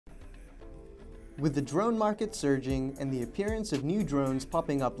With the drone market surging and the appearance of new drones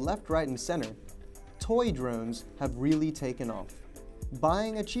popping up left, right, and center, toy drones have really taken off.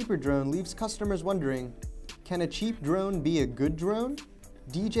 Buying a cheaper drone leaves customers wondering, can a cheap drone be a good drone?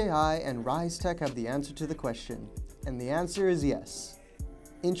 DJI and Ryze Tech have the answer to the question, and the answer is yes.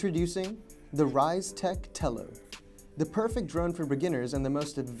 Introducing the Ryze Tech Tello, the perfect drone for beginners and the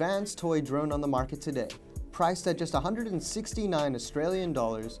most advanced toy drone on the market today. Priced at just 169 Australian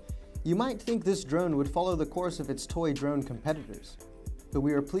dollars, you might think this drone would follow the course of its toy drone competitors, but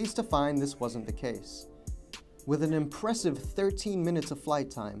we are pleased to find this wasn't the case. With an impressive 13 minutes of flight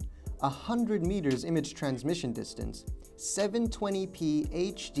time, 100 meters image transmission distance,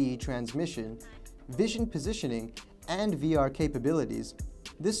 720p HD transmission, vision positioning, and VR capabilities,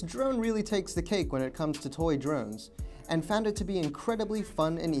 this drone really takes the cake when it comes to toy drones, and found it to be incredibly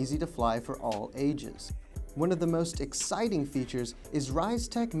fun and easy to fly for all ages. One of the most exciting features is Ryze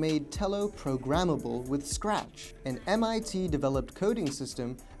Tech made Tello programmable with Scratch, an MIT-developed coding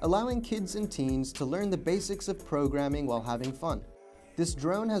system allowing kids and teens to learn the basics of programming while having fun. This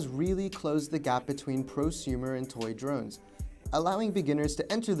drone has really closed the gap between prosumer and toy drones, allowing beginners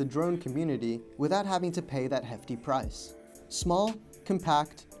to enter the drone community without having to pay that hefty price. Small,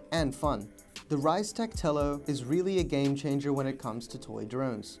 compact, and fun, the Ryze Tech Tello is really a game changer when it comes to toy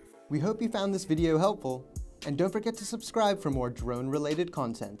drones. We hope you found this video helpful, and don't forget to subscribe for more drone-related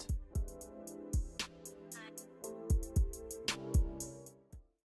content.